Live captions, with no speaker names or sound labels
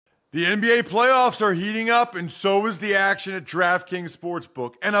The NBA playoffs are heating up, and so is the action at DraftKings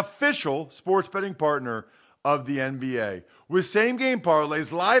Sportsbook, an official sports betting partner of the NBA. With same-game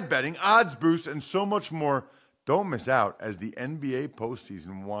parlays, live betting, odds boosts, and so much more, don't miss out as the NBA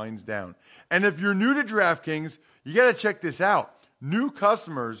postseason winds down. And if you're new to DraftKings, you got to check this out. New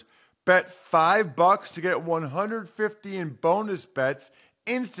customers bet $5 to get $150 in bonus bets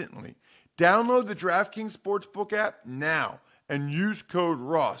instantly. Download the DraftKings Sportsbook app now and use code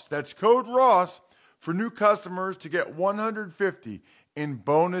ROSS. That's code ROSS for new customers to get $150 in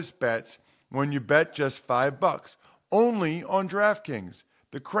bonus bets when you bet just $5. Only on DraftKings.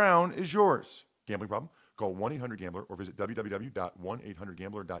 The crown is yours. Gambling problem? Call 1-800-GAMBLER or visit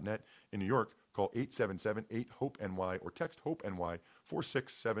www.1800gambler.net. In New York, call 877-8-HOPE-NY or text HOPE-NY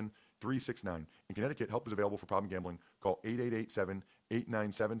 467-369. In Connecticut, help is available for problem gambling. Call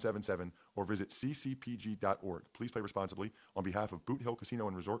 888-7-897-7777 or visit ccpg.org. Please play responsibly. On behalf of Boot Hill Casino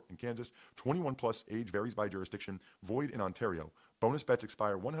and Resort in Kansas, 21 plus, age varies by jurisdiction, void in Ontario. Bonus bets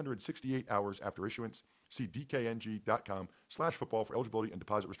expire 168 hours after issuance. See dkng.com/football for eligibility and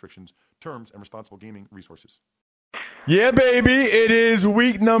deposit restrictions, terms, and responsible gaming resources. Yeah, baby. It is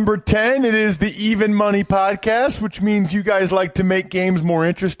week number 10. It is the Even Money Podcast, which means you guys like to make games more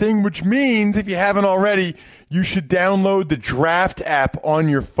interesting, which means if you haven't already, you should download the Draft app on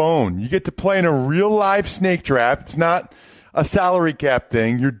your phone. You get to play in a real live snake draft. It's not a salary cap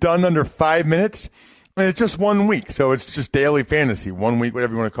thing. You're done under 5 minutes, and it's just 1 week. So it's just daily fantasy, 1 week,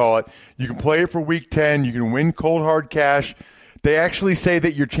 whatever you want to call it. You can play it for week 10. You can win cold hard cash. They actually say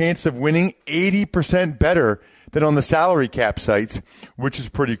that your chance of winning 80% better than on the salary cap sites, which is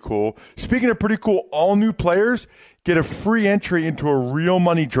pretty cool. Speaking of pretty cool, all new players get a free entry into a real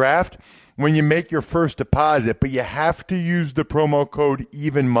money draft when you make your first deposit, but you have to use the promo code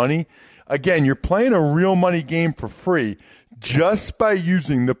EVENMONEY. Again, you're playing a real money game for free just by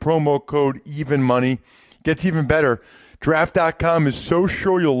using the promo code EVENMONEY. Gets even better. Draft.com is so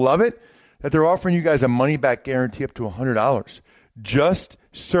sure you'll love it that they're offering you guys a money-back guarantee up to $100. Just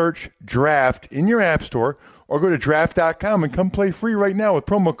search Draft in your app store or go to draft.com and come play free right now with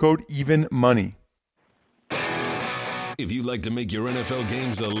promo code EVENMONEY. If you'd like to make your NFL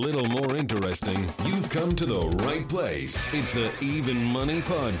games a little more interesting, you've come to the right place. It's the Even Money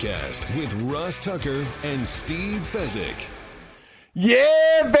Podcast with Ross Tucker and Steve Fezzik.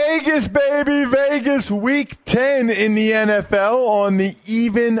 Yeah, Vegas, baby. Vegas, week 10 in the NFL on the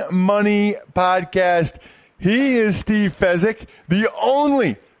Even Money Podcast. He is Steve Fezzik, the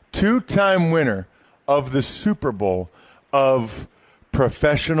only two-time winner of the Super Bowl of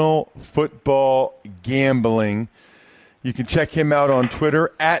professional football gambling. You can check him out on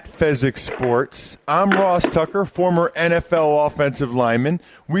Twitter at Fezzik Sports. I'm Ross Tucker, former NFL offensive lineman.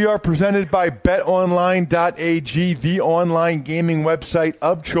 We are presented by betonline.ag, the online gaming website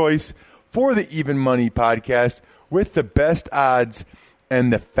of choice for the Even Money Podcast with the best odds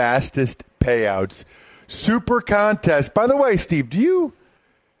and the fastest payouts. Super contest. By the way, Steve,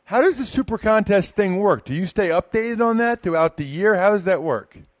 how does the Super Contest thing work? Do you stay updated on that throughout the year? How does that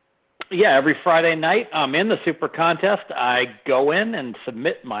work? Yeah, every Friday night I'm in the Super Contest. I go in and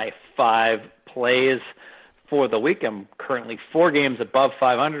submit my 5 plays for the week. I'm currently 4 games above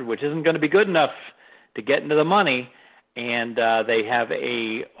 500, which isn't going to be good enough to get into the money. And they have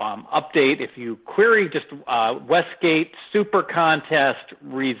a update. If you query just Westgate Super Contest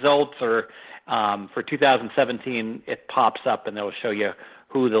results or for 2017, it pops up and they'll show you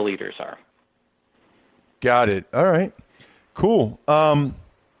who the leaders are. Got it. All right. Cool.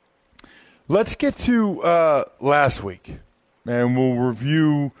 Let's get to last week, and we'll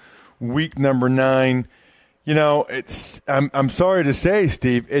review week number 9. You know, I'm sorry to say,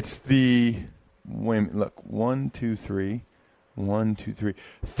 Steve, it's the wait a minute, look, 1, 2, 3, 1, 2, 3.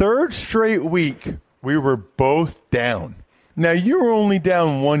 Third straight week we were both down. Now you were only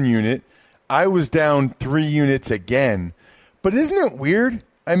down 1 unit. I was down 3 units again. But isn't it weird?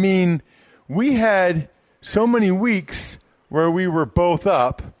 I mean, we had so many weeks where we were both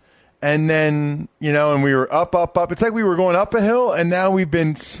up, and then, and we were up. It's like we were going up a hill, and now we've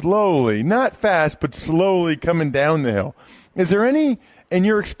been slowly, not fast, but slowly coming down the hill. Is there any, in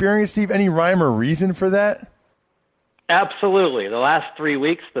your experience, Steve, any rhyme or reason for that? Absolutely. The last 3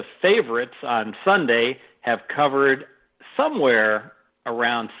 weeks, the favorites on Sunday have covered somewhere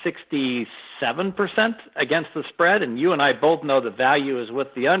around 67% against the spread, and you and I both know the value is with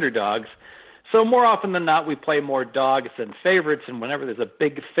the underdogs. So more often than not, we play more dogs than favorites, and whenever there's a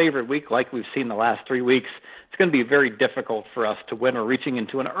big favorite week like we've seen the last 3 weeks, it's going to be very difficult for us to win or reaching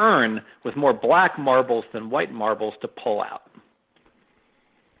into an urn with more black marbles than white marbles to pull out.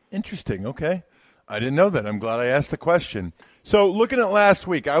 Interesting. Okay. I didn't know that. I'm glad I asked the question. So looking at last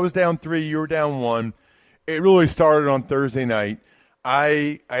week, I was down 3, you were down 1. It really started on Thursday night.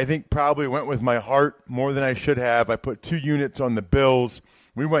 I think probably went with my heart more than I should have. I put 2 units on the Bills.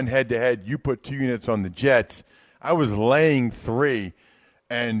 We went head-to-head. You put 2 units on the Jets. I was laying 3,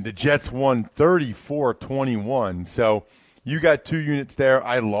 and the Jets won 34-21. So you got 2 units there.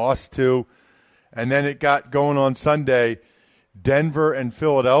 I lost 2. And then it got going on Sunday, Denver and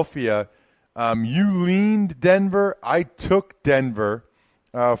Philadelphia. You leaned Denver. I took Denver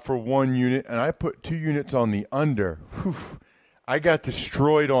for 1 unit, and I put 2 units on the under. Whew. I got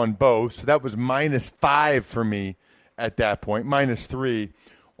destroyed on both, so that was -5 for me at that point, -3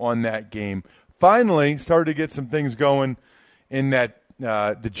 on that game. Finally, started to get some things going in that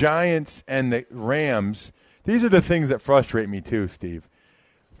the Giants and the Rams. These are the things that frustrate me too, Steve.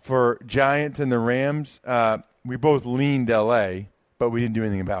 For Giants and the Rams, we both leaned L.A., but we didn't do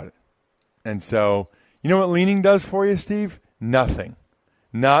anything about it. And so, you know what leaning does for you, Steve? Nothing.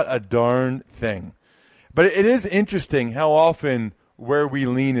 Not a darn thing. But it is interesting how often where we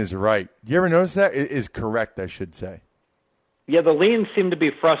lean is right. You ever notice that? It is correct, I should say. Yeah, the leans seem to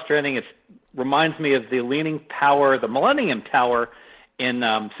be frustrating. It reminds me of the leaning tower, the Millennium Tower in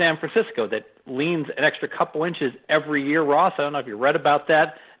San Francisco that leans an extra couple inches every year. Ross, I don't know if you read about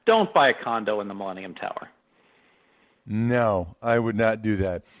that. Don't buy a condo in the Millennium Tower. No, I would not do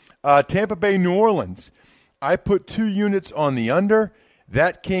that. Tampa Bay, New Orleans. I put 2 units on the under.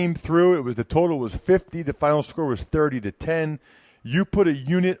 That came through. The total was 50. The final score was 30-10. You put a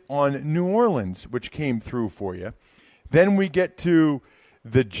unit on New Orleans, which came through for you. Then we get to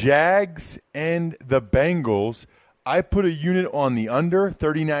the Jags and the Bengals. I put a unit on the under,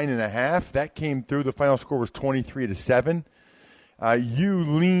 39.5. That came through. The final score was 23-7. You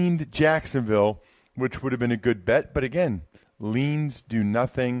leaned Jacksonville, which would have been a good bet. But again, leans do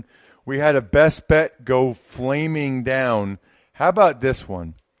nothing. We had a best bet go flaming down. How about this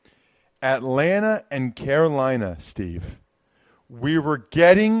one? Atlanta and Carolina, Steve. We were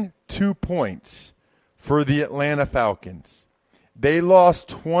getting 2 points for the Atlanta Falcons. They lost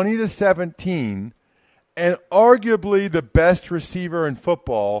 20-17, and arguably the best receiver in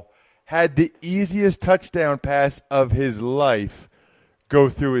football had the easiest touchdown pass of his life go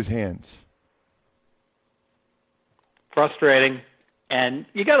through his hands. Frustrating. And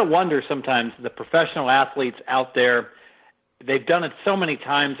you got to wonder sometimes, the professional athletes out there, they've done it so many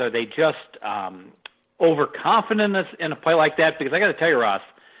times. Are they just overconfident in a play like that? Because I got to tell you, Ross,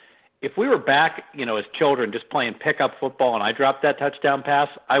 if we were back, as children just playing pickup football and I dropped that touchdown pass,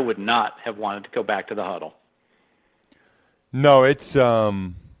 I would not have wanted to go back to the huddle. No, it's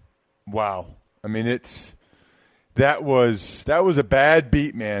wow. I mean, that was a bad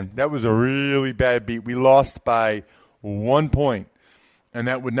beat, man. That was a really bad beat. We lost by 1 point, and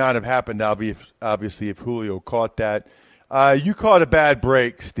that would not have happened, obviously, if Julio caught that. You caught a bad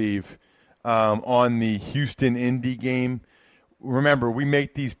break, Steve, on the Houston-Indy game. Remember, we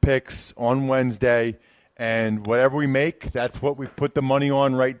make these picks on Wednesday, and whatever we make, that's what we put the money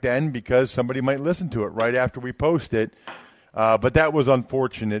on right then because somebody might listen to it right after we post it. But that was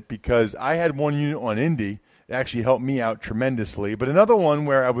unfortunate because I had 1 unit on Indy. It actually helped me out tremendously. But another one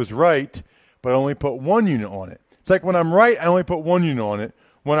where I was right, but I only put 1 unit on it. It's like when I'm right, I only put 1 unit on it.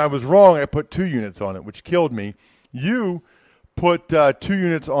 When I was wrong, I put 2 units on it, which killed me. You put 2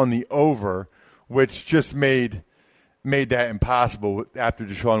 units on the over, which just made that impossible after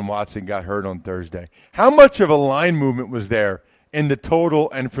Deshaun Watson got hurt on Thursday. How much of a line movement was there in the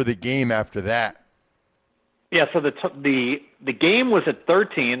total and for the game after that? Yeah, so the game was at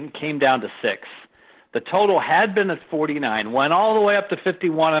 13, came down to 6. The total had been at 49, went all the way up to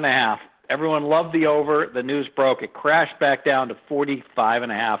 51.5. Everyone loved the over. The news broke. It crashed back down to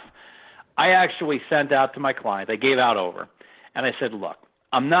 45.5. I actually sent out to my client. I gave out over. And I said, look,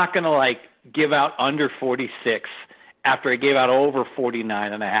 I'm not going to give out under 46 after I gave out over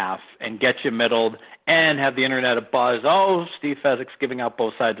 49.5 and get you middled and have the internet a buzz. Oh, Steve Fezzik's giving out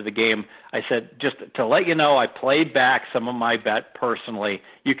both sides of the game. I said, just to let you know, I played back some of my bet personally.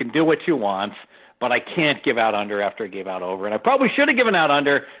 You can do what you want, but I can't give out under after I gave out over. And I probably should have given out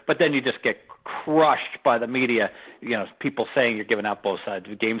under, but then you just get crushed by the media, people saying you're giving out both sides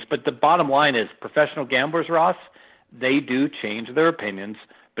of the games. But the bottom line is professional gamblers, Ross, they do change their opinions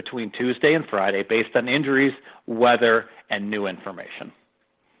between Tuesday and Friday based on injuries, weather, and new information.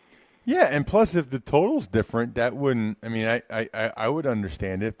 Yeah, and plus if the total's different, that wouldn't – I mean, I would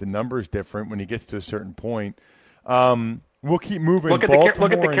understand it if the number's different when he gets to a certain point. We'll keep moving. Look at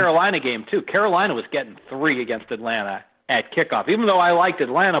the Carolina game, too. Carolina was getting 3 against Atlanta at kickoff. Even though I liked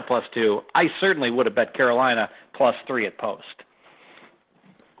Atlanta +2, I certainly would have bet Carolina +3 at post.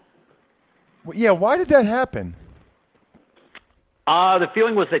 Well, yeah, why did that happen? The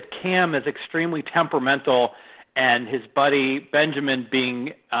feeling was that Cam is extremely temperamental, and his buddy Benjamin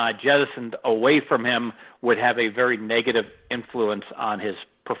being jettisoned away from him would have a very negative influence on his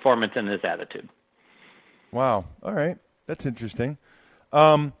performance and his attitude. Wow. All right. That's interesting.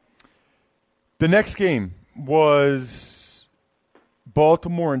 The next game was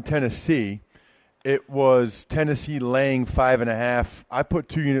Baltimore and Tennessee. It was Tennessee laying 5.5. I put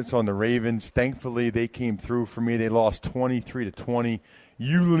 2 units on the Ravens. Thankfully, they came through for me. They lost 23-20.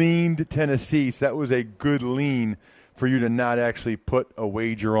 You leaned Tennessee, so that was a good lean for you to not actually put a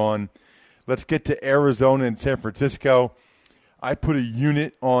wager on. Let's get to Arizona and San Francisco. I put a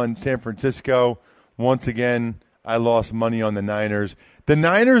unit on San Francisco. Once again, I lost money on the Niners. The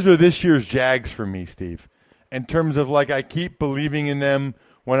Niners are this year's Jags for me, Steve, in terms of I keep believing in them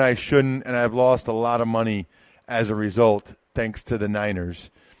when I shouldn't, and I've lost a lot of money as a result, thanks to the Niners.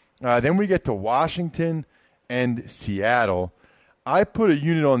 Then we get to Washington and Seattle. I put a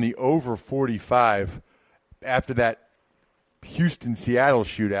unit on the over 45 after that Houston-Seattle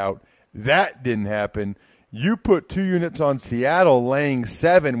shootout. That didn't happen. You put 2 units on Seattle laying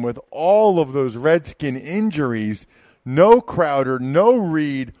 7 with all of those Redskin injuries. No Crowder, no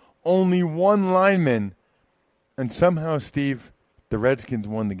Reed, only 1 lineman. And somehow, Steve, the Redskins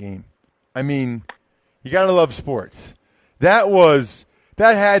won the game. I mean, you got to love sports. That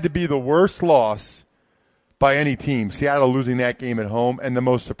had to be the worst loss by any team, Seattle losing that game at home, and the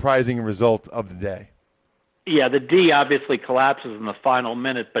most surprising result of the day. Yeah, the D obviously collapses in the final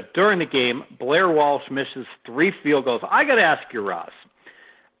minute, but during the game, Blair Walsh misses 3 field goals. I got to ask you, Ross.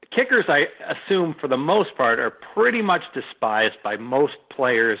 Kickers, I assume, for the most part, are pretty much despised by most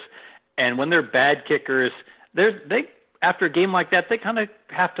players, and when they're bad kickers, they after a game like that, they kind of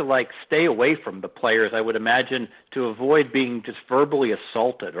have to stay away from the players, I would imagine, to avoid being just verbally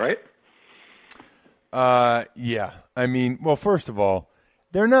assaulted, right? Yeah. I mean, well, first of all,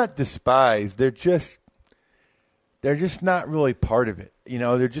 they're not despised. They're just not really part of it.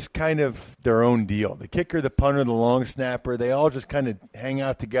 They're just kind of their own deal. The kicker, the punter, the long snapper, they all just kind of hang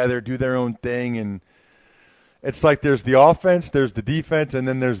out together, do their own thing, and it's like there's the offense, there's the defense, and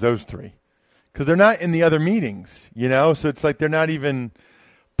then there's those 3. Because they're not in the other meetings, so it's like they're not even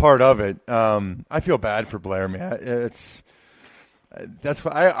part of it. I feel bad for Blair, man. That's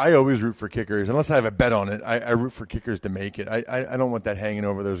why I always root for kickers. Unless I have a bet on it, I root for kickers to make it. I don't want that hanging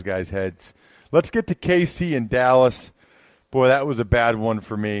over those guys' heads. Let's get to KC and Dallas. Boy, that was a bad one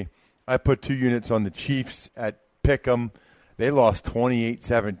for me. I put 2 units on the Chiefs at Pick'em. They lost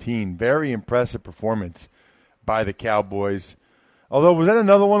 28-17. Very impressive performance by the Cowboys. Although, was that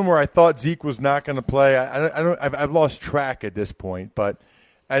another one where I thought Zeke was not going to play? I've lost track at this point. But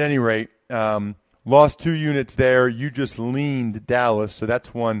at any rate, lost 2 units there. You just leaned Dallas, so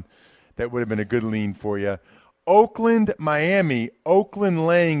that's one that would have been a good lean for you. Oakland, Miami. Oakland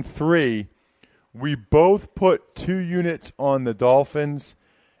laying 3. We both put 2 units on the Dolphins,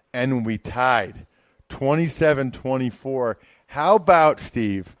 and we tied 27-24. How about,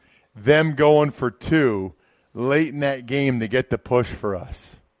 Steve, them going for 2 late in that game to get the push for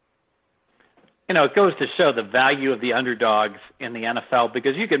us? It goes to show the value of the underdogs in the NFL,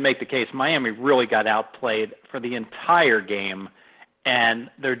 because you could make the case Miami really got outplayed for the entire game, and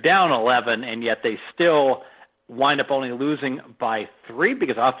they're down 11, and yet they still wind up only losing by 3,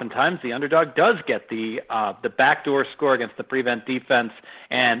 because oftentimes the underdog does get the backdoor score against the prevent defense,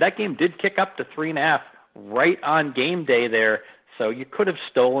 and that game did kick up to 3.5 right on game day there, so you could have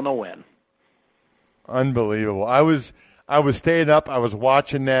stolen a win. Unbelievable. I was staying up. I was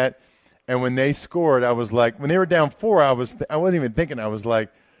watching that, and when they scored, I was like, when they were down 4, I wasn't even thinking. I was like,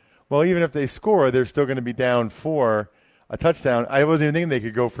 well, even if they score, they're still going to be down 4, a touchdown. I wasn't even thinking they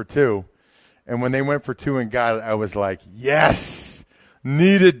could go for 2. And when they went for 2 and got it, I was like, yes,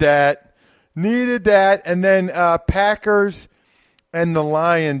 needed that. And then Packers and the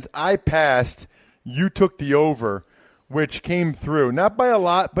Lions, I passed. You took the over, which came through. Not by a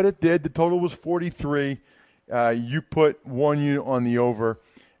lot, but it did. The total was 43. You put 1 unit on the over,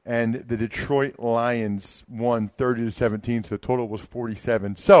 and the Detroit Lions won 30-17, so the total was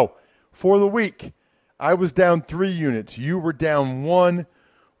 47. So for the week, I was down 3 units. You were down 1,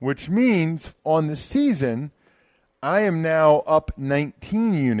 which means on the season, I am now up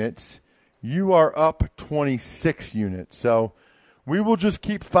 19 units. You are up 26 units. So we will just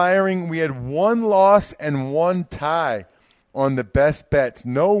keep firing. We had 1 loss and 1 tie on the best bets.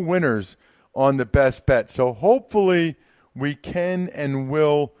 No winners on the best bet. So hopefully we can and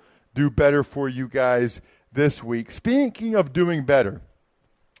will do better for you guys this week. Speaking of doing better,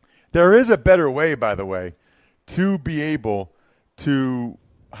 there is a better way, by the way, to be able to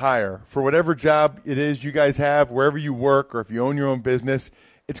hire for whatever job it is you guys have, wherever you work, or if you own your own business.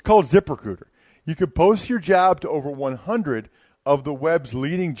 It's called ZipRecruiter. You can post your job to over 100 of the web's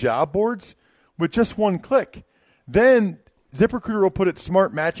leading job boards with just one click. Then ZipRecruiter will put its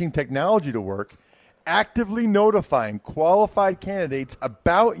smart matching technology to work, actively notifying qualified candidates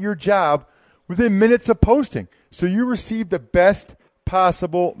about your job within minutes of posting, so you receive the best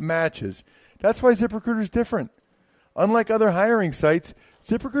possible matches. That's why ZipRecruiter is different. Unlike other hiring sites,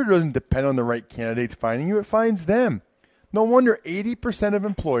 ZipRecruiter doesn't depend on the right candidates finding you. It finds them. No wonder 80% of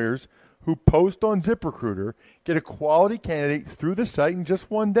employers who post on ZipRecruiter get a quality candidate through the site in just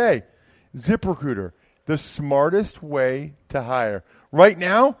one day. ZipRecruiter, the smartest way to hire. Right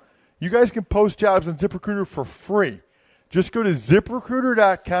now, you guys can post jobs on ZipRecruiter for free. Just go to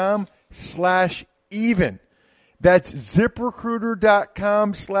ZipRecruiter.com/even. That's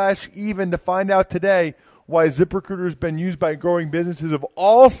ZipRecruiter.com/even to find out today why ZipRecruiter has been used by growing businesses of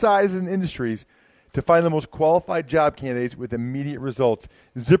all sizes and industries to find the most qualified job candidates with immediate results.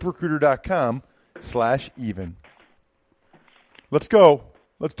 ZipRecruiter.com/even. Let's go.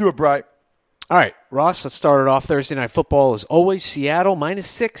 Let's do it, Bright. All right, Ross, let's start it off. Thursday Night Football is always Seattle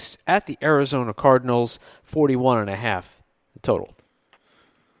 -6 at the Arizona Cardinals, 41.5 total.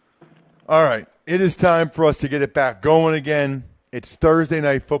 All right, it is time for us to get it back going again. It's Thursday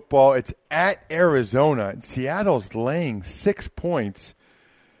Night Football. It's at Arizona, and Seattle's laying 6 points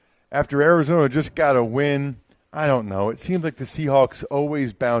after Arizona just got a win. I don't know. It seems like the Seahawks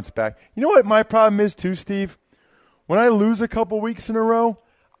always bounce back. You know what my problem is too, Steve? When I lose a couple weeks in a row,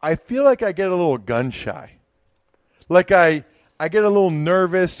 I feel like I get a little gun-shy. Like I get a little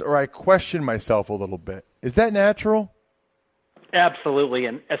nervous or I question myself a little bit. Is that natural? Absolutely,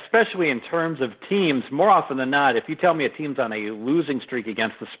 and especially in terms of teams, more often than not, if you tell me a team's on a losing streak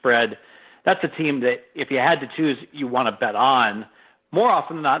against the spread, that's a team that if you had to choose, you want to bet on. More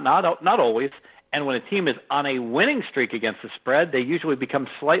often than not always. And when a team is on a winning streak against the spread, they usually become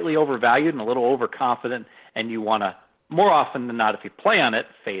slightly overvalued and a little overconfident, and you want to, more often than not, if you play on it,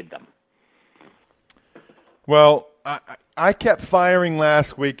 fade them. Well, I kept firing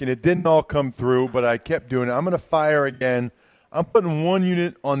last week, and it didn't all come through, but I kept doing it. I'm going to fire again. I'm putting 1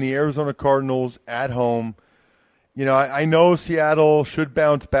 unit on the Arizona Cardinals at home. You know, I know Seattle should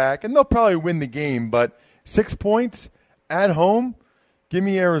bounce back, and they'll probably win the game, but 6 points at home, give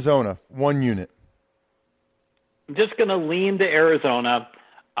me Arizona, 1 unit. I'm just going to lean to Arizona.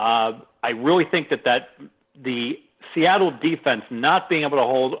 I really think that the Seattle defense not being able to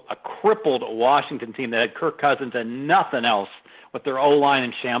hold a crippled Washington team that had Kirk Cousins and nothing else with their O-line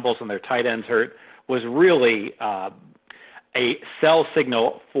in shambles and their tight ends hurt was really a sell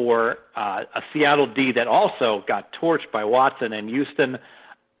signal for a Seattle D that also got torched by Watson and Houston.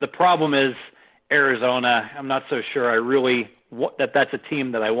 The problem is Arizona. I'm not so sure that's a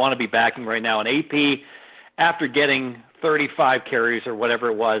team that I want to be backing right now. And AP, after getting 35 carries or whatever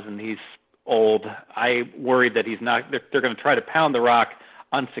it was, and he's old, I worried that they're going to try to pound the rock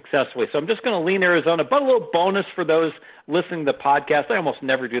unsuccessfully. So I'm just going to lean Arizona. But a little bonus for those listening to the podcast, I almost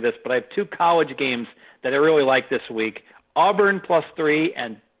never do this, but I have 2 college games that I really like this week. Auburn +3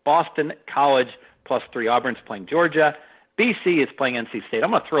 and Boston College +3. Auburn's playing Georgia. BC is playing NC State. I'm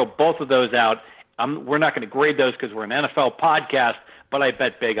going to throw both of those out. We're not going to grade those because we're an NFL podcast, but I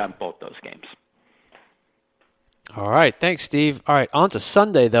bet big on both those games. All right, thanks, Steve. All right, on to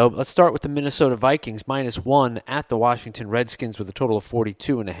Sunday, though. Let's start with the Minnesota Vikings -1 at the Washington Redskins with a total of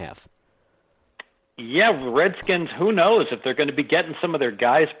 42.5. Yeah, Redskins, who knows if they're going to be getting some of their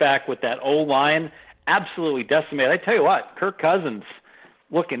guys back with that O-line. Absolutely decimated. I tell you what, Kirk Cousins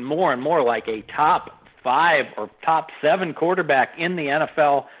looking more and more like a top 5 or top 7 quarterback in the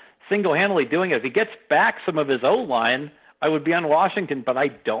NFL, single-handedly doing it. If he gets back some of his O-line, I would be on Washington, but I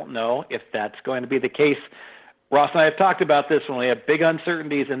don't know if that's going to be the case. Ross and I have talked about this when we have big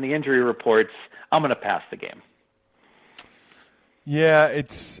uncertainties in the injury reports. I'm going to pass the game. Yeah,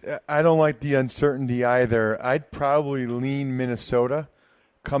 I don't like the uncertainty either. I'd probably lean Minnesota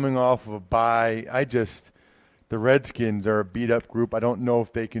coming off of a bye. The Redskins are a beat-up group. I don't know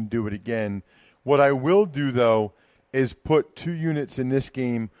if they can do it again. What I will do, though, is put 2 units in this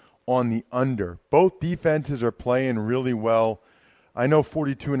game on the under. Both defenses are playing really well. I know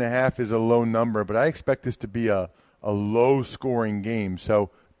 42.5 is a low number, but I expect this to be a low-scoring game.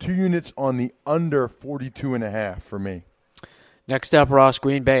 So 2 units on the under 42.5 for me. Next up, Ross,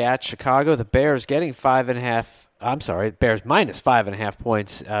 Green Bay at Chicago. The Bears getting Bears -5.5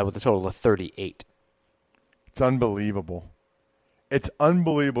 points with a total of 38. It's unbelievable. It's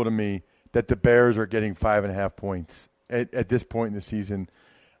unbelievable to me that the Bears are getting 5.5 points at this point in the season.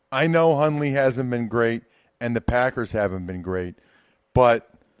 I know Hundley hasn't been great and the Packers haven't been great, but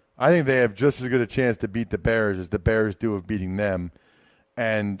I think they have just as good a chance to beat the Bears as the Bears do of beating them.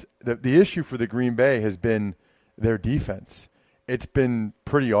 And the issue for the Green Bay has been their defense. It's been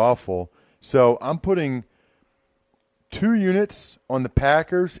pretty awful. So I'm putting 2 units on the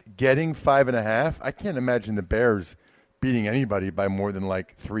Packers getting 5.5. I can't imagine the Bears beating anybody by more than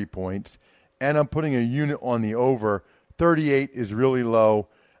like 3 points. And I'm putting a unit on the over. 38 is really low.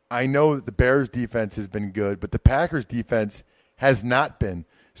 I know that the Bears defense has been good, but the Packers defense has not been.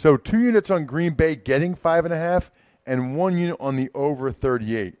 So 2 units on Green Bay getting 5.5 and 1 unit on the over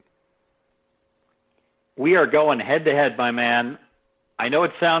 38. We are going head-to-head, my man. I know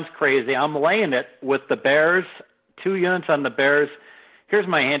it sounds crazy. I'm laying it with the Bears, 2 units on the Bears. Here's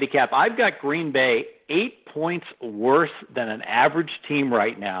my handicap. I've got Green Bay 8 points worse than an average team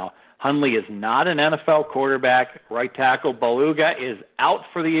right now. Hundley is not an NFL quarterback. Right tackle Beluga is out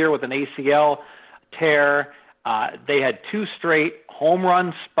for the year with an ACL tear. They had 2 straight home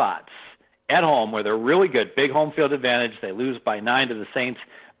run spots at home where they're really good. Big home field advantage. They lose by 9 to the Saints,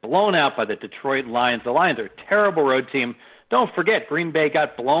 blown out by the Detroit Lions. The Lions are a terrible road team. Don't forget, Green Bay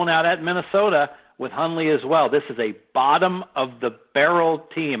got blown out at Minnesota with Hundley as well. This is a bottom-of-the-barrel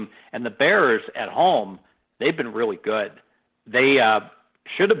team. And the Bears at home, they've been really good. They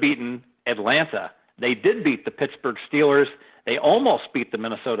should have beaten Atlanta. They did beat the Pittsburgh Steelers. They almost beat the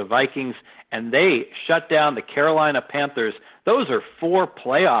Minnesota Vikings, and they shut down the Carolina Panthers. Those are 4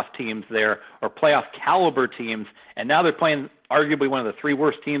 playoff teams there, or playoff caliber teams, and now they're playing arguably one of the 3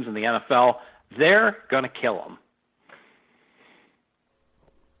 worst teams in the NFL. They're going to kill them.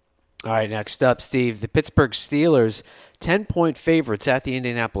 All right, next up, Steve, the Pittsburgh Steelers, 10-point favorites at the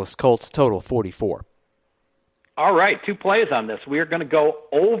Indianapolis Colts, total 44. All right, 2 plays on this. We are going to go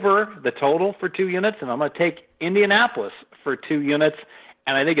over the total for 2 units, and I'm going to take Indianapolis for 2 units.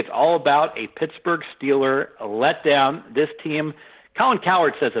 And I think it's all about a Pittsburgh Steeler letdown. This team, Colin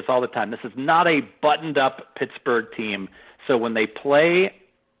Cowherd says this all the time, this is not a buttoned-up Pittsburgh team. So when they play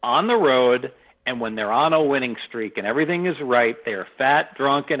on the road and when they're on a winning streak and everything is right, they are fat,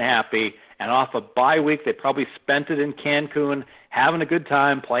 drunk, and happy. And off a bye week, they probably spent it in Cancun, having a good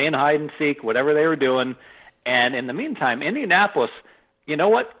time, playing hide and seek, whatever they were doing. And in the meantime, Indianapolis, you know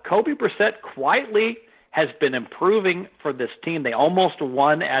what? Kobe Brissett quietly has been improving for this team. They almost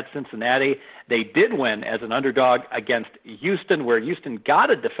won at Cincinnati. They did win as an underdog against Houston, where Houston got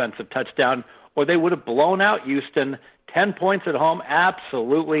a defensive touchdown, or they would have blown out Houston. 10 points at home,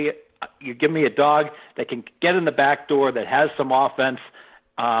 absolutely. You give me a dog that can get in the back door, that has some offense.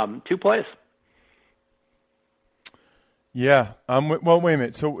 2 plays. Yeah. Well, wait a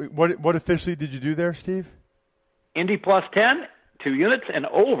minute. So what officially did you do there, Steve? Indy plus 10, 2 units, and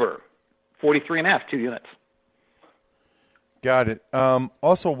over 43.5, 2 units. Got it.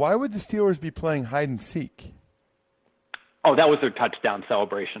 Also, why would the Steelers be playing hide and seek? Oh, that was their touchdown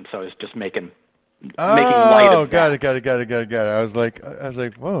celebration, so it's just making light of that. Got it. I was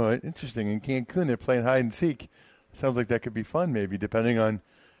like, whoa, interesting. In Cancun, they're playing hide and seek. Sounds like that could be fun, maybe, depending on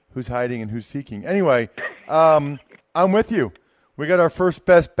who's hiding and who's seeking. Anyway, I'm with you. We got our first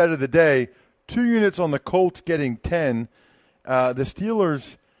best bet of the day. 2 units on the Colts getting 10. The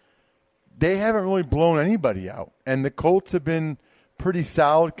Steelers, they haven't really blown anybody out. And the Colts have been pretty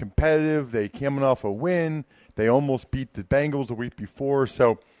solid, competitive. They came off a win. They almost beat the Bengals the week before.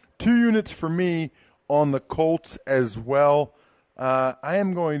 So 2 units for me on the Colts as well. I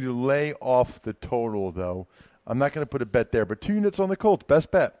am going to lay off the total, though. I'm not going to put a bet there. But 2 units on the Colts,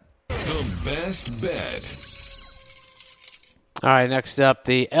 best bet. The best bet. All right, next up,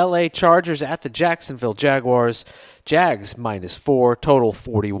 the L.A. Chargers at the Jacksonville Jaguars. Jags -4, total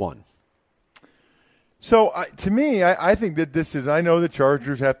 41. So, to me, I think that this is – I know the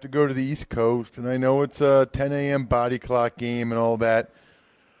Chargers have to go to the East Coast, and I know it's a 10 a.m. body clock game and all that.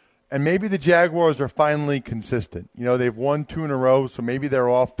 And maybe the Jaguars are finally consistent. You know, they've won 2 in a row, so maybe they're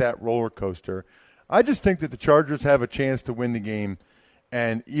off that roller coaster. I just think that the Chargers have a chance to win the game.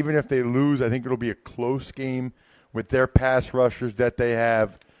 And even if they lose, I think it'll be a close game with their pass rushers that they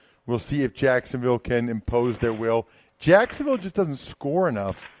have. We'll see if Jacksonville can impose their will. Jacksonville just doesn't score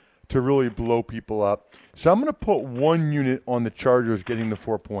enough to really blow people up. So I'm going to put 1 unit on the Chargers getting the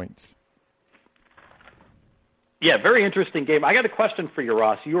 4 points. Yeah, very interesting game. I got a question for you,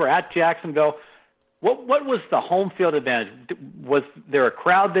 Ross. You were at Jacksonville. What was the home field advantage? Was there a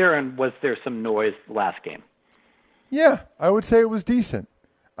crowd there, and was there some noise last game? Yeah, I would say it was decent.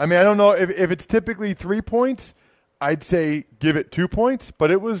 I mean, I don't know if it's typically 3 points. I'd say give it 2 points,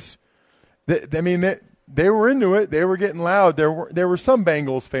 but it was. I mean, they were into it. They were getting loud. There were some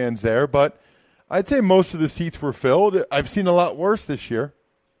Bengals fans there, but I'd say most of the seats were filled. I've seen a lot worse this year.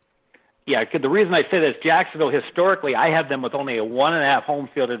 Yeah, the reason I say this, Jacksonville, historically, I have them with only a 1.5 home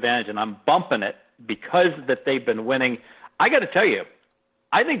field advantage, and I'm bumping it because that they've been winning. I got to tell you,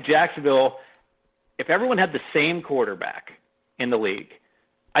 I think Jacksonville, if everyone had the same quarterback in the league,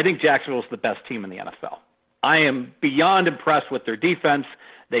 I think Jacksonville's the best team in the NFL. I am beyond impressed with their defense.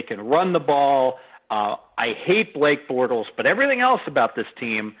 They can run the ball. I hate Blake Bortles, but everything else about this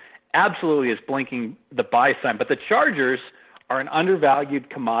team absolutely is blinking the buy sign. But the Chargers are an undervalued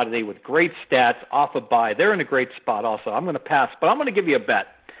commodity with great stats off a bye. They're in a great spot also. I'm going to pass, but I'm going to give you a bet.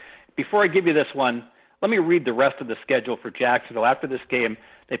 Before I give you this one, let me read the rest of the schedule for Jacksonville. After this game,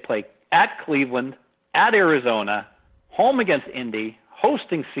 they play at Cleveland, at Arizona, home against Indy,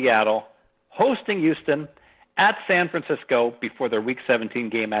 hosting Seattle, hosting Houston, at San Francisco before their Week 17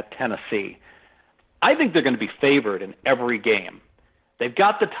 game at Tennessee. I think they're going to be favored in every game. They've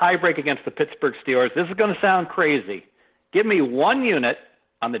got the tiebreak against the Pittsburgh Steelers. This is going to sound crazy. Give me 1 unit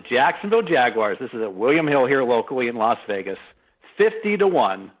on the Jacksonville Jaguars. This is at William Hill here locally in Las Vegas.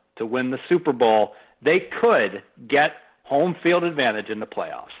 50-1 to win the Super Bowl. They could get home field advantage in the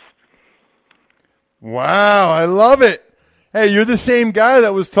playoffs. Wow, I love it. Hey, you're the same guy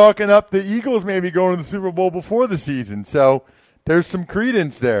that was talking up the Eagles maybe going to the Super Bowl before the season. So there's some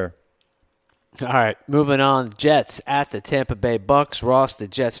credence there. All right, moving on. Jets at the Tampa Bay Bucks. Ross, the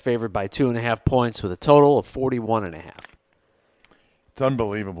Jets favored by 2.5 points with a total of 41.5. It's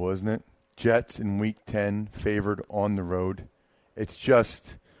unbelievable, isn't it? Jets in Week 10 favored on the road. It's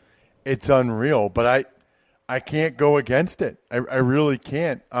unreal. But I can't go against it. I really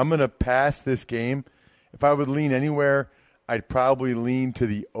can't. I'm going to pass this game. If I would lean anywhere, I'd probably lean to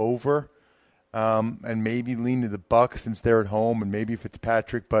the over and maybe lean to the Bucks since they're at home and maybe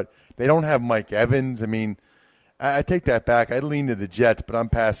Fitzpatrick. But they don't have Mike Evans. I mean, I take that back. I'd lean to the Jets, but I'm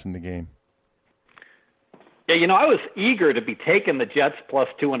passing the game. Yeah, I was eager to be taking the Jets plus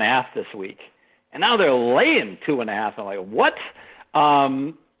 2.5 this week. And now they're laying 2.5. I'm like, what?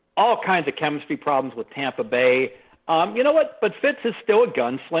 All kinds of chemistry problems with Tampa Bay. You know what? But Fitz is still a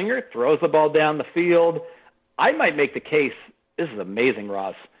gunslinger, throws the ball down the field. I might make the case, this is amazing,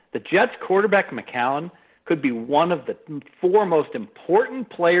 Ross. The Jets quarterback McCown could be one of the 4 most important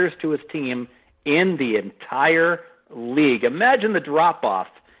players to his team in the entire league. Imagine the drop-off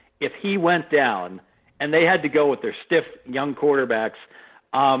if he went down and they had to go with their stiff young quarterbacks.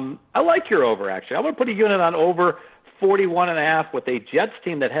 I like your over, actually. I'm going to put a unit on over 41.5 with a Jets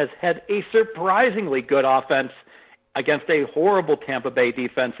team that has had a surprisingly good offense against a horrible Tampa Bay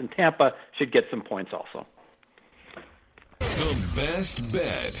defense, and Tampa should get some points also. The best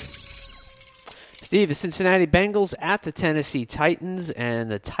bet. Steve, the Cincinnati Bengals at the Tennessee Titans, and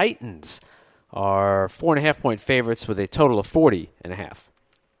the Titans are 4.5-point favorites with a total of 40.5.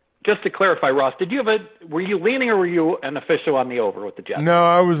 Just to clarify, Ross, were you leaning or were you an official on the over with the Jets? No,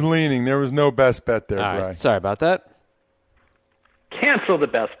 I was leaning. There was no best bet there, All Bri. right, sorry about that. Cancel the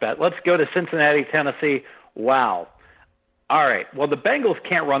best bet. Let's go to Cincinnati, Tennessee. Wow. All right. Well, the Bengals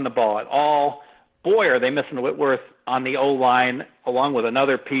can't run the ball at all. Boy, are they missing Whitworth on the O-line, along with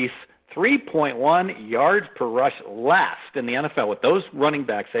another piece. 3.1 yards per rush last in the NFL with those running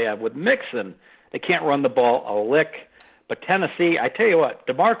backs they have. With Mixon, they can't run the ball a lick. But Tennessee, I tell you what,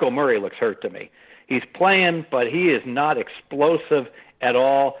 DeMarco Murray looks hurt to me. He's playing, but he is not explosive at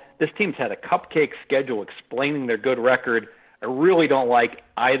all. This team's had a cupcake schedule explaining their good record. I really don't like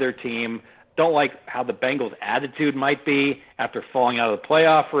either team. Don't like how the Bengals' attitude might be after falling out of the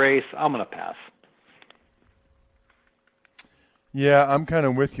playoff race. I'm going to pass. Yeah, I'm kind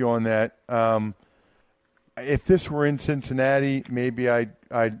of with you on that. If this were in Cincinnati, maybe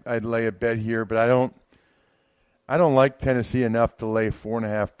I'd lay a bet here, but I don't like Tennessee enough to lay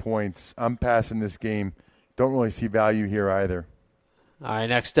 4.5 points. I'm passing this game. Don't really see value here either. All right,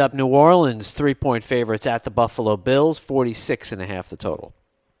 next up, New Orleans, 3-point favorites at the Buffalo Bills, 46.5 the total.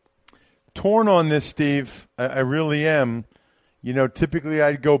 Torn on this, Steve. I really am. Typically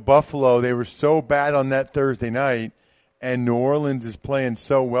I'd go Buffalo. They were so bad on that Thursday night, and New Orleans is playing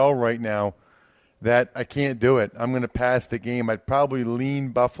so well right now that I can't do it. I'm going to pass the game. I'd probably lean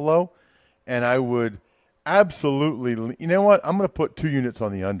Buffalo, and I would absolutely – you know what? I'm going to put 2 units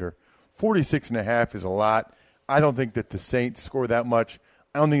on the under. 46.5 is a lot. I don't think that the Saints score that much.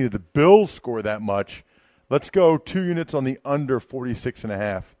 I don't think that the Bills score that much. Let's go 2 units on the under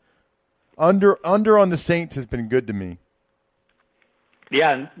 46.5. Under on the Saints has been good to me.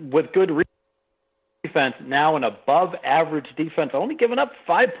 Yeah, and with good defense, now an above-average defense, only giving up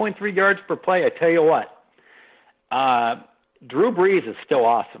 5.3 yards per play. I tell you what, Drew Brees is still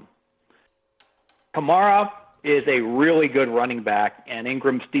awesome. Kamara is a really good running back, and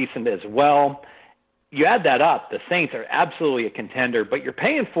Ingram's decent as well. you add that up, the Saints are absolutely a contender, but you're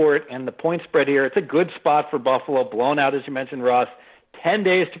paying for it, and the point spread here, it's a good spot for Buffalo, blown out, as you mentioned, Ross. 10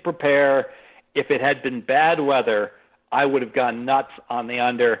 days to prepare. If it had been bad weather, I would have gone nuts on the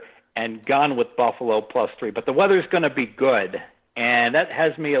under and gone with Buffalo +3. But the weather's going to be good, and that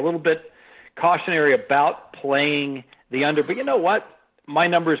has me a little bit cautionary about playing the under. But you know what? My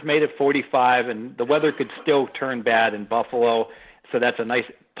numbers made it 45, and the weather could still turn bad in Buffalo, so that's a nice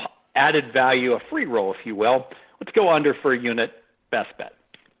added value, a free roll, if you will. Let's go under for a unit. Best bet.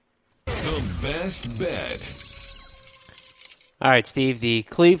 The best bet. All right, Steve, the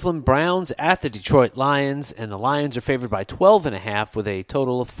Cleveland Browns at the Detroit Lions, and the Lions are favored by 12.5 with a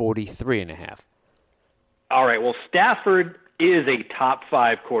total of 43.5. All right, well, Stafford is a top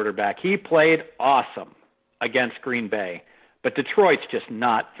 5 quarterback. He played awesome against Green Bay, but Detroit's just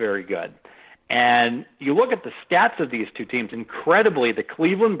not very good. And you look at the stats of these two teams, incredibly, the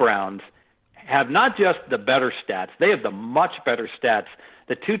Cleveland Browns have not just the better stats, they have the much better stats.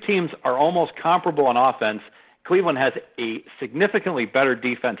 The two teams are almost comparable on offense. Cleveland has a significantly better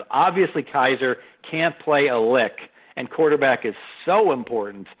defense. Obviously, Kaiser can't play a lick, and quarterback is so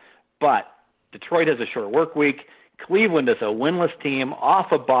important. But Detroit has a short work week. Cleveland is a winless team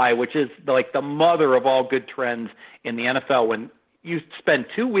off a bye, which is like the mother of all good trends in the NFL. When you spend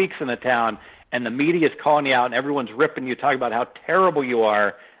 2 weeks in a town and the media is calling you out and everyone's ripping you, talking about how terrible you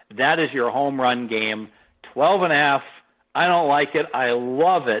are, that is your home run game. 12.5, I don't like it. I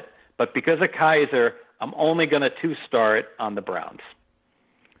love it. But because of Kaiser, I'm only going to 2-star it on the Browns.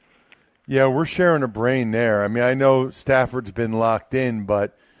 Yeah, we're sharing a brain there. I mean, I know Stafford's been locked in,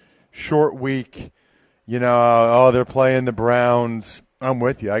 but short week, they're playing the Browns. I'm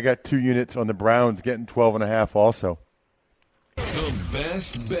with you. I got 2 units on the Browns getting 12.5 also. The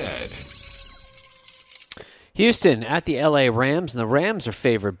best bet. Houston at the L.A. Rams, and the Rams are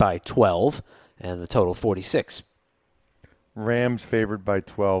favored by 12, and the total 46. Rams favored by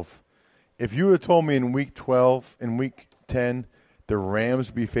 12. If you would have told me in Week 12, in Week 10, the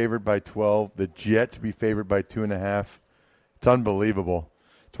Rams be favored by 12, the Jets be favored by 2.5, it's unbelievable.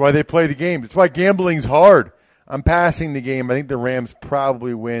 That's why they play the game. That's why gambling's hard. I'm passing the game. I think the Rams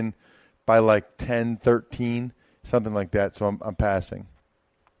probably win by like 10, 13, something like that, so I'm passing.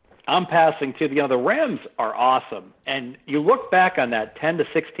 I'm passing too. The Rams are awesome. And you look back on that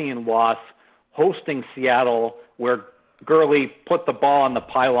 10-16 loss hosting Seattle where Gurley put the ball on the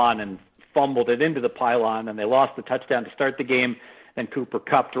pylon and fumbled it into the pylon, and they lost the touchdown to start the game. Then Cooper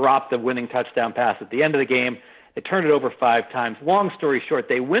Kupp dropped the winning touchdown pass at the end of the game. They turned it over 5 times. Long story short,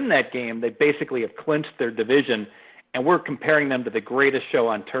 they win that game. They basically have clinched their division, and we're comparing them to the greatest show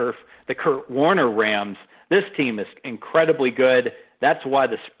on turf, the Kurt Warner Rams. This team is incredibly good. That's why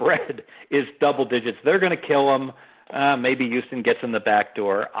the spread is double digits. They're going to kill them. Maybe Houston gets in the back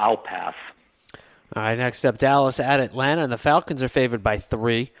door. I'll pass. All right, next up, Dallas at Atlanta, and the Falcons are favored by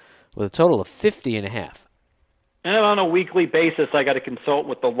 3 with a total of 50.5. And on a weekly basis, I got to consult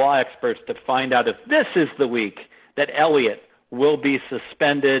with the law experts to find out if this is the week that Elliott will be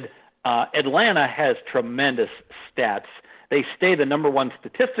suspended. Atlanta has tremendous stats. They stay the number 1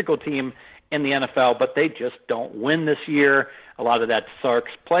 statistical team in the NFL, but they just don't win this year. A lot of that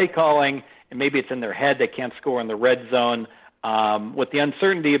Sark's play calling, and maybe it's in their head they can't score in the red zone. With the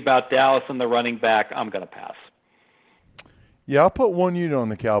uncertainty about Dallas and the running back, I'm going to pass. Yeah, I'll put 1 unit on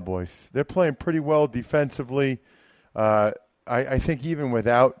the Cowboys. They're playing pretty well defensively. I think even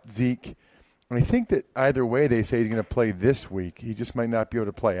without Zeke, and I think that either way they say he's going to play this week. He just might not be able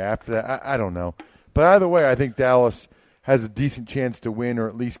to play after that. I don't know. But either way, I think Dallas has a decent chance to win or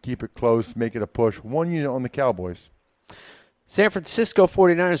at least keep it close, make it a push. 1 unit on the Cowboys. San Francisco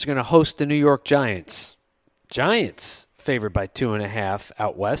 49ers are going to host the New York Giants. Giants favored by 2.5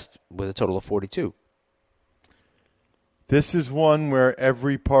 out west with a total of 42. This is one where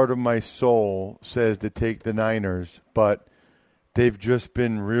every part of my soul says to take the Niners, but they've just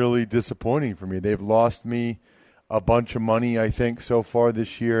been really disappointing for me. They've lost me a bunch of money, I think, so far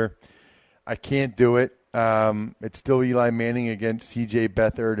this year. I can't do it. It's still Eli Manning against C.J.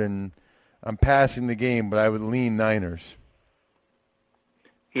 Beathard, and I'm passing the game, but I would lean Niners.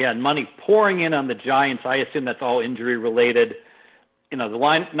 Yeah, and money pouring in on the Giants. I assume that's all injury related.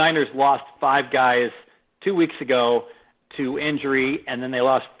 The Niners lost 5 guys 2 weeks ago to injury, and then they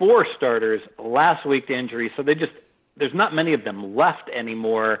lost 4 starters last week to injury. So there's not many of them left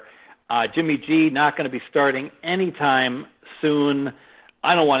anymore. Jimmy G not going to be starting anytime soon.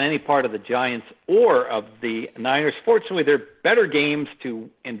 I don't want any part of the Giants or of the Niners. Fortunately, they're better games to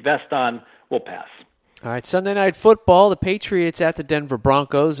invest on. We'll pass. All right, Sunday Night Football, the Patriots at the Denver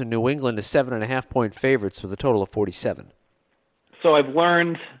Broncos, and New England is 7.5-point favorites with a total of 47. So I've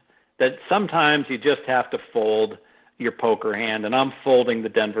learned that sometimes you just have to fold your poker hand, and I'm folding the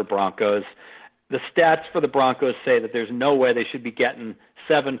Denver Broncos. The stats for the Broncos say that there's no way they should be getting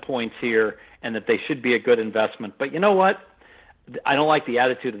 7 points here and that they should be a good investment. But you know what? I don't like the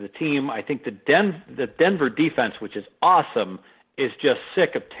attitude of the team. I think the Denver defense, which is awesome, is just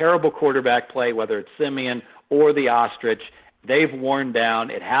sick of terrible quarterback play, whether it's Simeon or the Ostrich. They've worn down.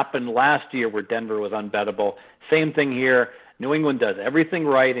 It happened last year where Denver was unbettable. Same thing here. New England does everything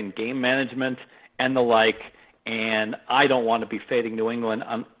right in game management and the like, and I don't want to be fading New England,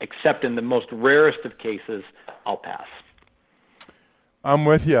 except in the most rarest of cases. I'll pass. I'm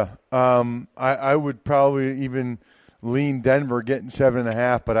with you. I would probably even lean Denver getting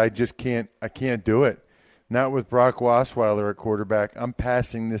 7.5, but I just can't. I can't do it. Not with Brock Osweiler at quarterback. I'm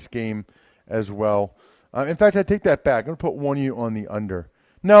passing this game as well. In fact, I take that back. I'm going to put one unit on the under.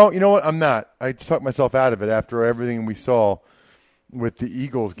 No, you know what? I'm not. I talked myself out of it after everything we saw with the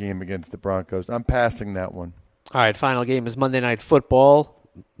Eagles game against the Broncos. I'm passing that one. All right, final game is Monday Night Football.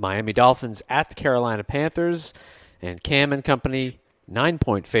 Miami Dolphins at the Carolina Panthers, and Cam and company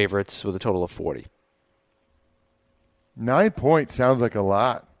 9-point favorites with a total of 40. 9 points sounds like a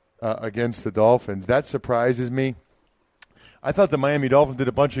lot against the Dolphins. That surprises me. I thought the Miami Dolphins did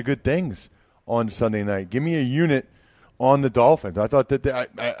a bunch of good things on Sunday night. Give me a unit on the Dolphins. I thought that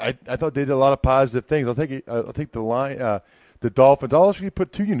I thought they did a lot of positive things. I'll take it. I'll take the line. The Dolphins. I'll actually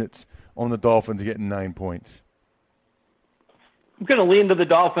put 2 units on the Dolphins getting 9 points. I'm going to lean to the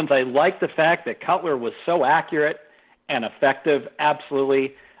Dolphins. I like the fact that Cutler was so accurate and effective,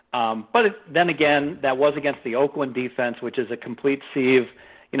 absolutely. But then again, that was against the Oakland defense, which is a complete sieve.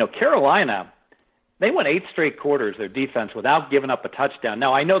 You know, Carolina, they went 8 straight quarters, their defense, without giving up a touchdown.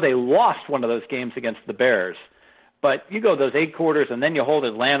 Now, I know they lost one of those games against the Bears, but you go those 8 quarters and then you hold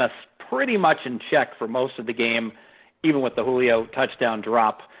Atlanta pretty much in check for most of the game, even with the Julio touchdown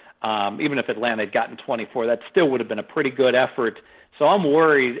drop. Even if Atlanta had gotten 24, that still would have been a pretty good effort. So I'm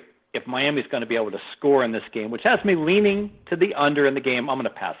worried if Miami's going to be able to score in this game, which has me leaning to the under in the game. I'm going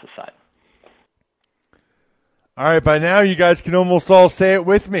to pass aside. All right, by now you guys can almost all say it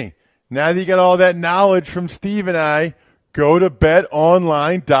with me. Now that you got all that knowledge from Steve and I, go to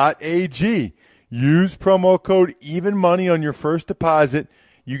betonline.ag. Use promo code EvenMoney on your first deposit.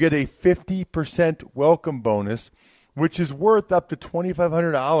 You get a 50% welcome bonus, which is worth up to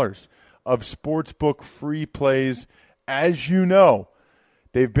 $2,500 of sportsbook free plays. As you know,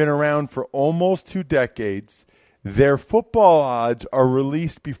 they've been around for almost 2 decades. Their football odds are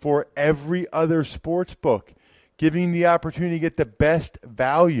released before every other sportsbook, giving you the opportunity to get the best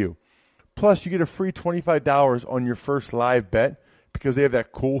value. Plus, you get a free $25 on your first live bet because they have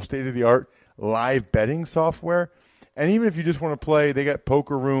that cool state-of-the-art live betting software. And even if you just want to play, they got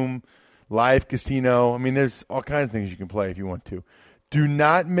Poker Room, Live Casino. I mean, there's all kinds of things you can play if you want to. Do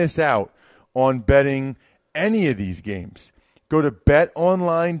not miss out on betting any of these games. Go to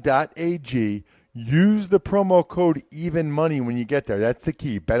betonline.ag. Use the promo code EvenMoney when you get there. That's the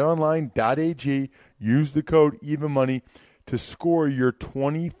key. betonline.ag. Use the code EvenMoney to score your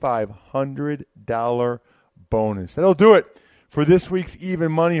 $2,500 bonus. That'll do it for this week's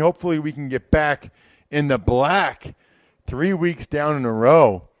Even Money. Hopefully we can get back in the black 3 weeks down in a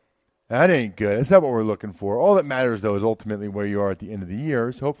row. That ain't good. That's not what we're looking for. All that matters, though, is ultimately where you are at the end of the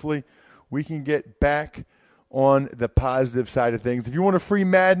year. So hopefully we can get back on the positive side of things. If you want a free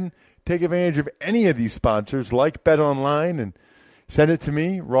Madden, take advantage of any of these sponsors like BetOnline and send it to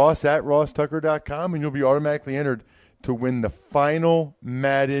me, Ross at RossTucker.com, and you'll be automatically entered to win the final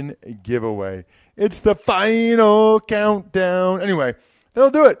Madden giveaway. It's the final countdown. Anyway, that'll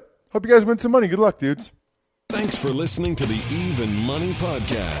do it. Hope you guys win some money. Good luck, dudes. Thanks for listening to the Even Money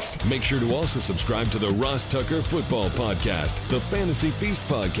Podcast. Make sure to also subscribe to the Ross Tucker Football Podcast, the Fantasy Feast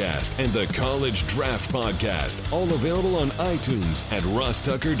Podcast, and the College Draft Podcast. All available on iTunes at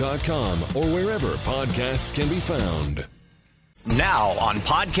RossTucker.com or wherever podcasts can be found. Now on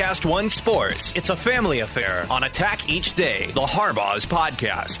Podcast One Sports, it's a family affair on Attack Each Day, the Harbaugh's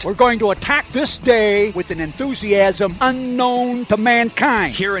podcast. We're going to attack this day with an enthusiasm unknown to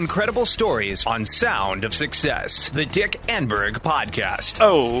mankind. Hear incredible stories on Sound of Success, the Dick Enberg podcast.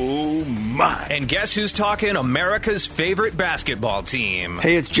 Oh, my. And guess who's talking America's favorite basketball team?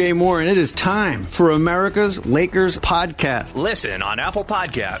 Hey, it's Jay Moore, and it is time for America's Lakers podcast. Listen on Apple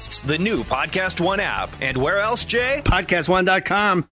Podcasts, the new Podcast One app, and where else, Jay? PodcastOne.com.